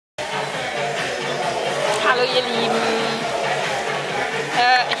Hallo ihr Lieben.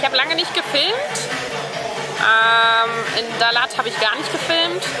 Ich habe lange nicht gefilmt. In Dalat habe ich gar nicht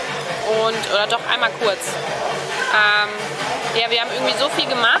gefilmt. Oder doch einmal kurz. Ja, wir haben irgendwie so viel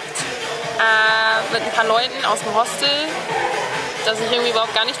gemacht mit ein paar Leuten aus dem Hostel, dass ich irgendwie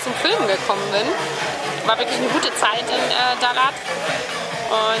überhaupt gar nicht zum Filmen gekommen bin. War wirklich eine gute Zeit in Dalat.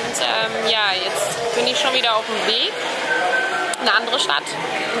 Und ja, jetzt bin ich schon wieder auf dem Weg. Eine andere Stadt,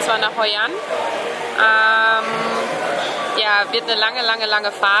 und zwar nach Hoi An. Ja, wird eine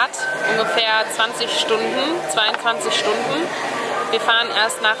lange Fahrt, ungefähr 20 Stunden, 22 Stunden. Wir fahren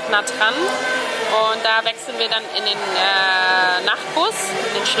erst nach Nha Trang und da wechseln wir dann in den Nachtbus,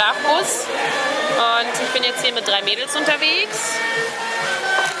 in den Schlafbus. Und ich bin jetzt hier mit 3 Mädels unterwegs.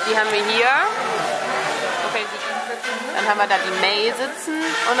 Die haben wir hier. Okay, dann haben wir da die May sitzen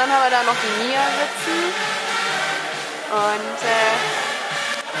und dann haben wir da noch die Mia sitzen. Und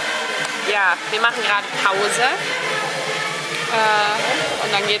ja, wir machen gerade Pause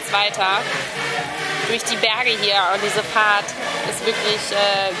und dann geht's weiter durch die Berge hier und diese Fahrt ist wirklich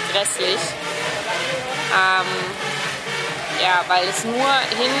grässlich. Ja, weil es nur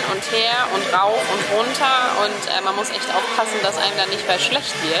hin und her und rauf und runter und man muss echt aufpassen, dass einem dann nicht mehr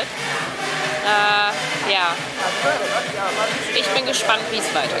schlecht wird. Ja, ich bin gespannt, wie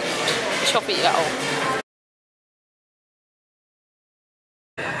es weitergeht. Ich hoffe, ihr auch.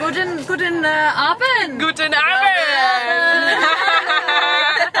 Guten Abend! Guten Abend!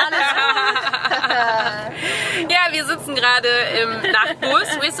 Ja, wir sitzen gerade im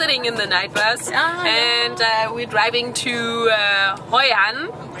Nachtbus. We're sitting in the night bus and we're driving to Hoi An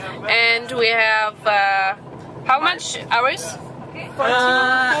and we have how much hours?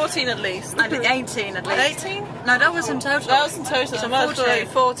 14 at least. 18 at least. 18? No, that was in total. That was in total. So So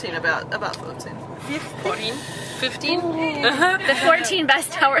 14, about 14. 14? 15? The 14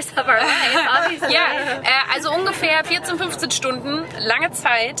 best hours of our life, obviously. Ja, also ungefähr 14, 15 Stunden, lange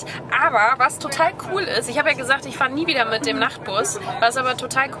Zeit. Aber was total cool ist, ich habe ja gesagt, ich fahre nie wieder mit dem Nachtbus, was aber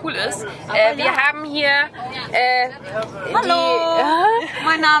total cool ist, wir haben hier Hallo,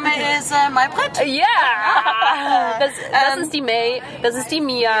 mein Name ist Maybrit. Ja, das ist die May, das ist die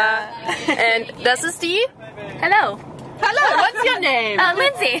Mia, und das ist die... Hello. Hello, what's your name?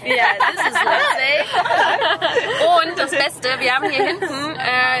 Lindsay. Ja, das ist Lindsay. Und das Beste, wir haben hier hinten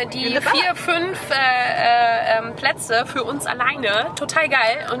die 4, 5 Plätze für uns alleine. Total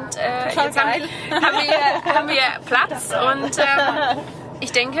geil. Und jetzt haben wir Platz und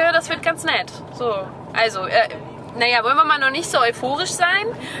ich denke, das wird ganz nett. So, also, naja, wollen wir mal noch nicht so euphorisch sein.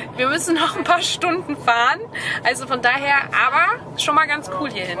 Wir müssen noch ein paar Stunden fahren. Also von daher, aber schon mal ganz cool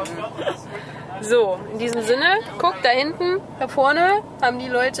hier hinten. So, in diesem Sinne, guckt da hinten, da vorne haben die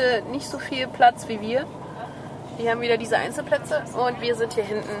Leute nicht so viel Platz wie wir. Die haben wieder diese Einzelplätze und wir sind hier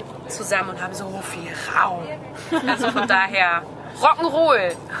hinten zusammen und haben so viel Raum. Also von daher,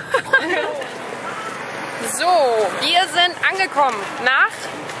 Rock'n'Roll. So, wir sind angekommen nach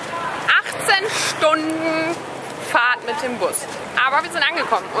 18 Stunden Fahrt mit dem Bus. Aber wir sind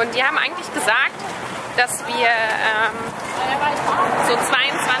angekommen und die haben eigentlich gesagt, dass wir so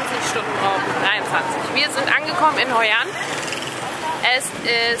 22 Stunden brauchen, 23. Wir sind angekommen in Hoi An. Es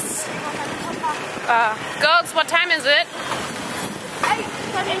ist... girls, what time is it?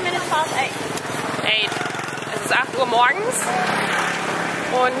 15 minutes past 8. 8. Es ist 8 Uhr morgens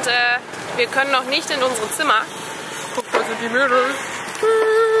und wir können noch nicht in unsere Zimmer. Guckt mal, sind die Mädels.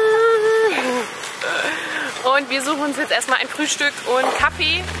 Und wir suchen uns jetzt erstmal ein Frühstück und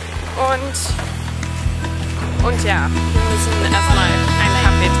Kaffee und ja, wir müssen erstmal einen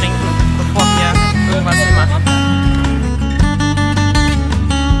Kaffee trinken, bevor wir irgendwas hier machen.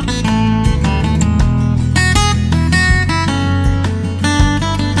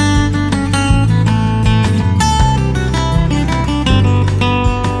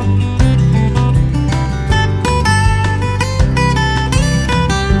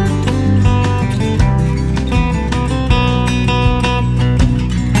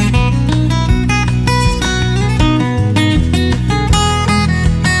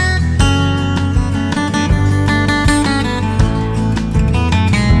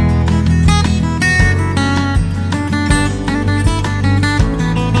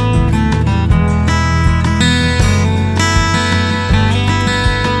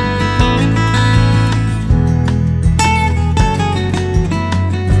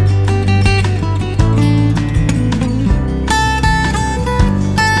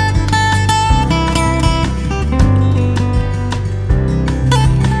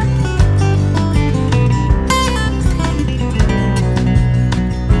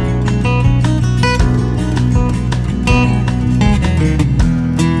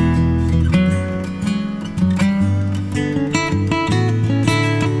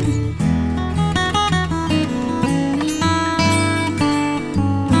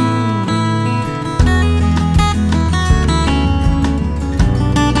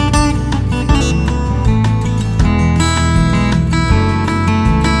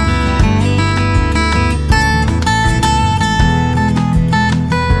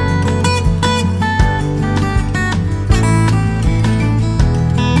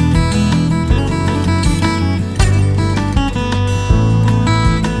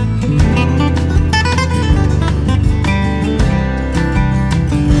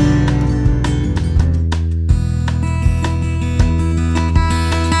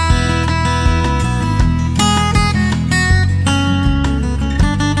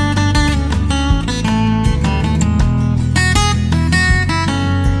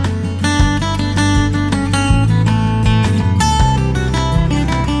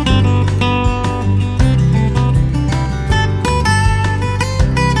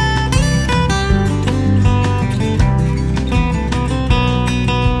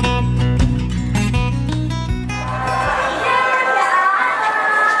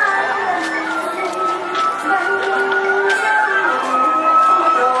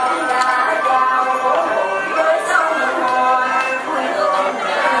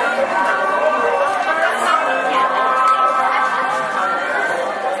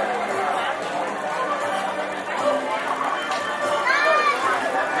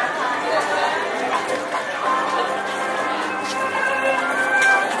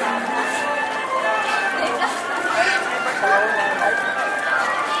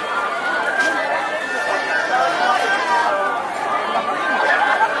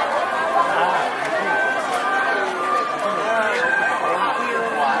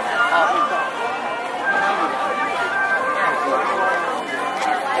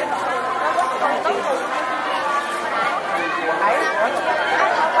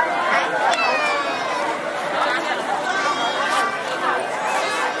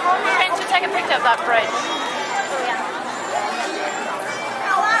 that bridge.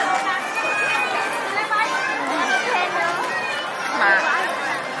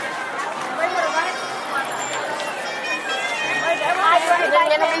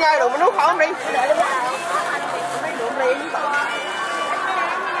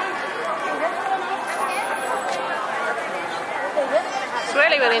 It's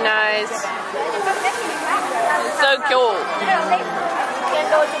really, really nice. So cool.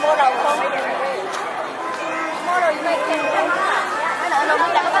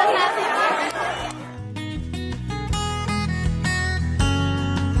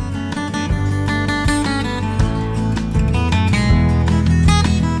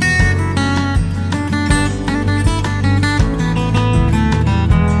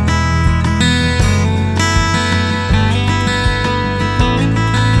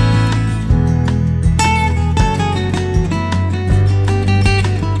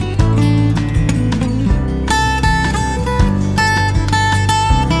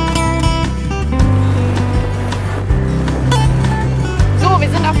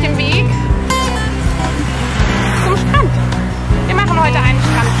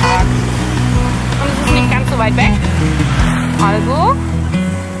 Weit weg. Also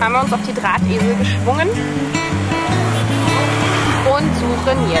haben wir uns auf die Drahtesel geschwungen und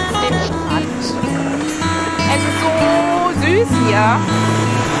suchen jetzt den Strand. Es ist so süß hier.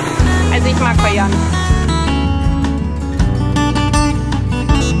 Also ich mag Hoi An.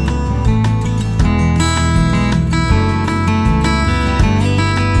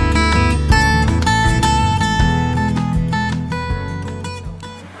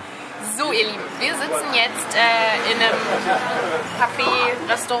 Jetzt in einem Café,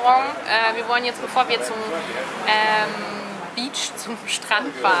 Restaurant. Wir wollen jetzt, bevor wir zum Beach, zum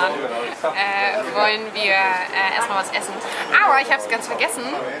Strand fahren, wollen wir erstmal was essen. Aber ich habe es ganz vergessen.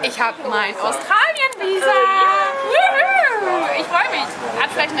 Ich habe mein Australien-Visa. Ich freue mich.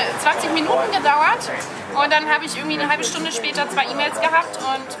 Hat vielleicht 20 Minuten gedauert. Und dann habe ich irgendwie eine halbe Stunde später 2 E-Mails gehabt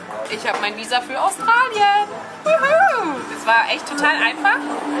und ich habe mein Visa für Australien. Das war echt total einfach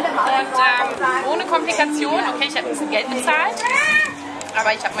und ohne Komplikationen. Okay, ich habe ein bisschen Geld bezahlt,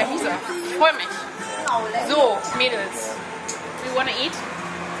 aber ich habe mein Visa. Ich freue mich. So, Mädels, we wanna eat?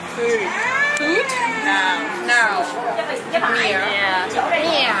 Food. Food? No. Mir. Yeah.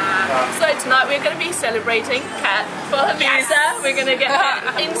 So tonight we're going to be celebrating Kat for her visa. We're going to get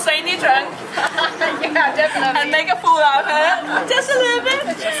her insanely drunk. Yeah, definitely. And make a fool out of her. Just a little bit.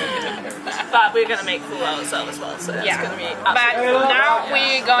 But we're going to make a fool out of ourselves as well. So it's going to be absolutely But now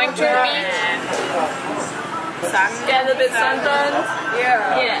we're going to the beach. Get a bit sunburned.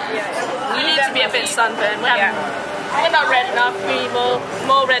 Yeah. We need to be a bit sunburned. We're not red enough. We need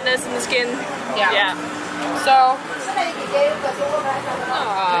more redness in the skin. Yeah. So,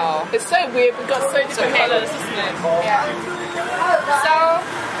 It's so weird. We've got so different colours, isn't it? yeah. So,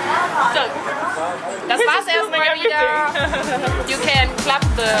 das war's erstmal wieder. You can clap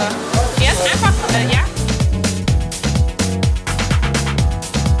the... Jetzt einfach, ja.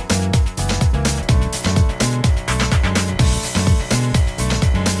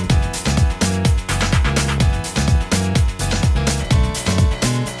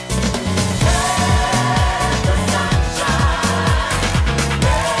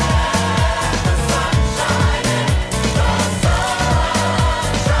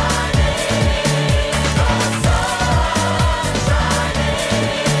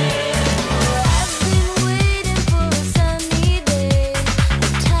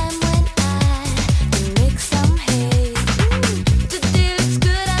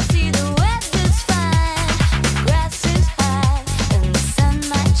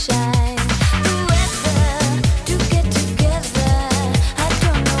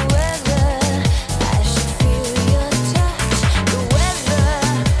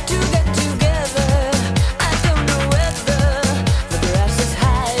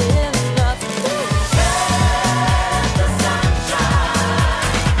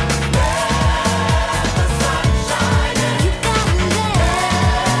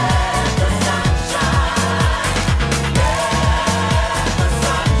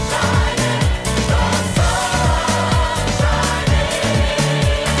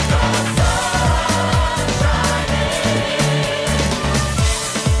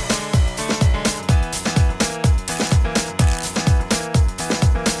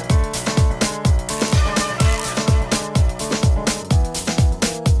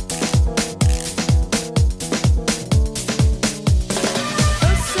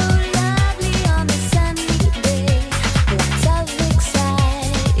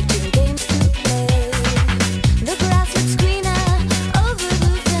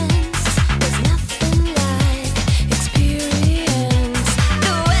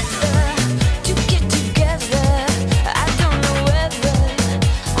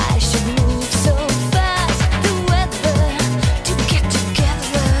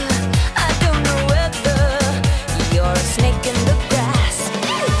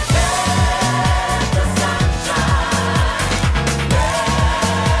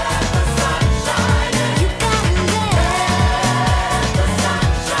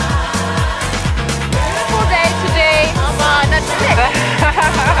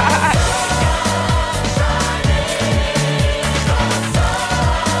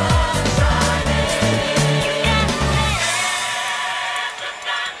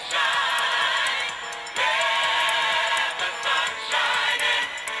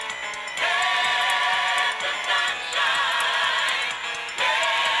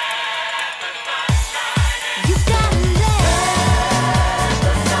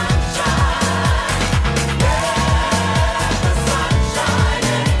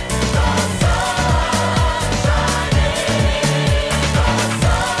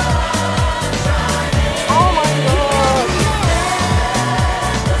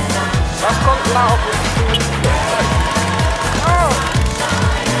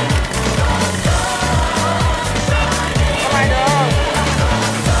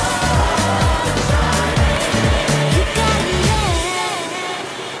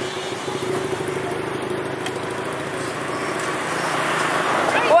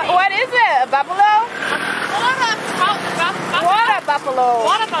 buffalo? Water buffalo.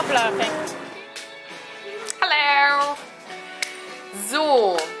 Water buffalo, I think. Hallo.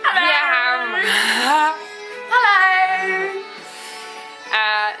 So, wir haben... Hallo.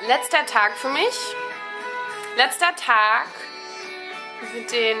 Letzter Tag für mich. Letzter Tag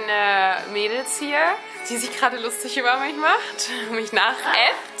mit den Mädels hier, die sich gerade lustig über mich macht, mich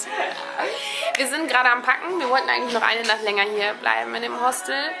nachäfft. Wir sind gerade am Packen. Wir wollten eigentlich noch eine Nacht länger hier bleiben in dem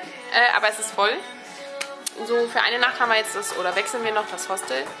Hostel, aber es ist voll. So, für eine Nacht haben wir jetzt das, oder wechseln wir noch das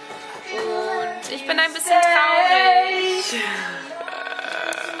Hostel. Und ich bin ein bisschen traurig.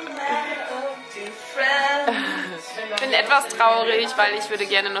 Ich bin etwas traurig, weil ich würde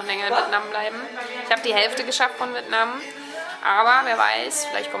gerne noch länger in Vietnam bleiben. Ich habe die Hälfte geschafft von Vietnam. Aber wer weiß,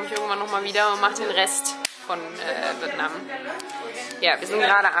 vielleicht komme ich irgendwann nochmal wieder und mache den Rest von Vietnam. Ja, wir sind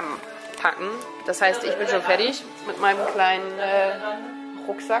gerade am Packen. Das heißt, ich bin schon fertig mit meinem kleinen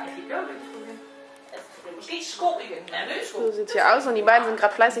Rucksack. So sieht es hier aus. Und die beiden sind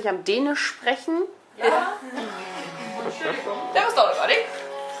gerade fleißig am Dänisch sprechen. Ja. Der was doch nicht.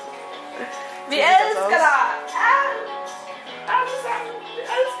 Vi älskar dig!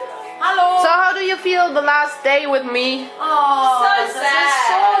 Hallo. So how do you feel the last day with me? Oh, So das ist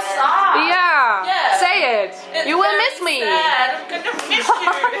so sad. Yeah, Yeah. say it. You will miss me. I'm gonna miss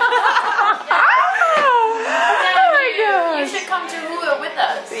you. Oh my You gosh. should come to Hua with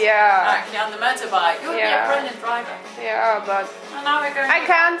us. Yeah, Actually, on the motorbike. You'll be Yeah. a brilliant driver. yeah, but And now we're going I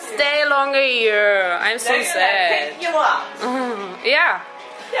can't stay longer here. I'm so They're gonna sad. pick you up. Ja.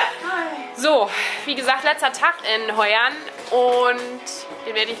 Yeah. So, wie gesagt, letzter Tag in Hoi An und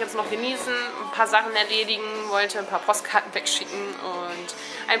den werde ich jetzt noch genießen, ein paar Sachen erledigen, wollte ein paar Postkarten wegschicken und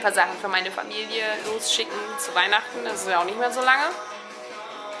ein paar Sachen für meine Familie losschicken zu Weihnachten, das ist ja auch nicht mehr so lange.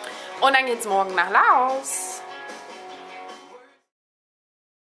 Und dann geht's morgen nach Laos.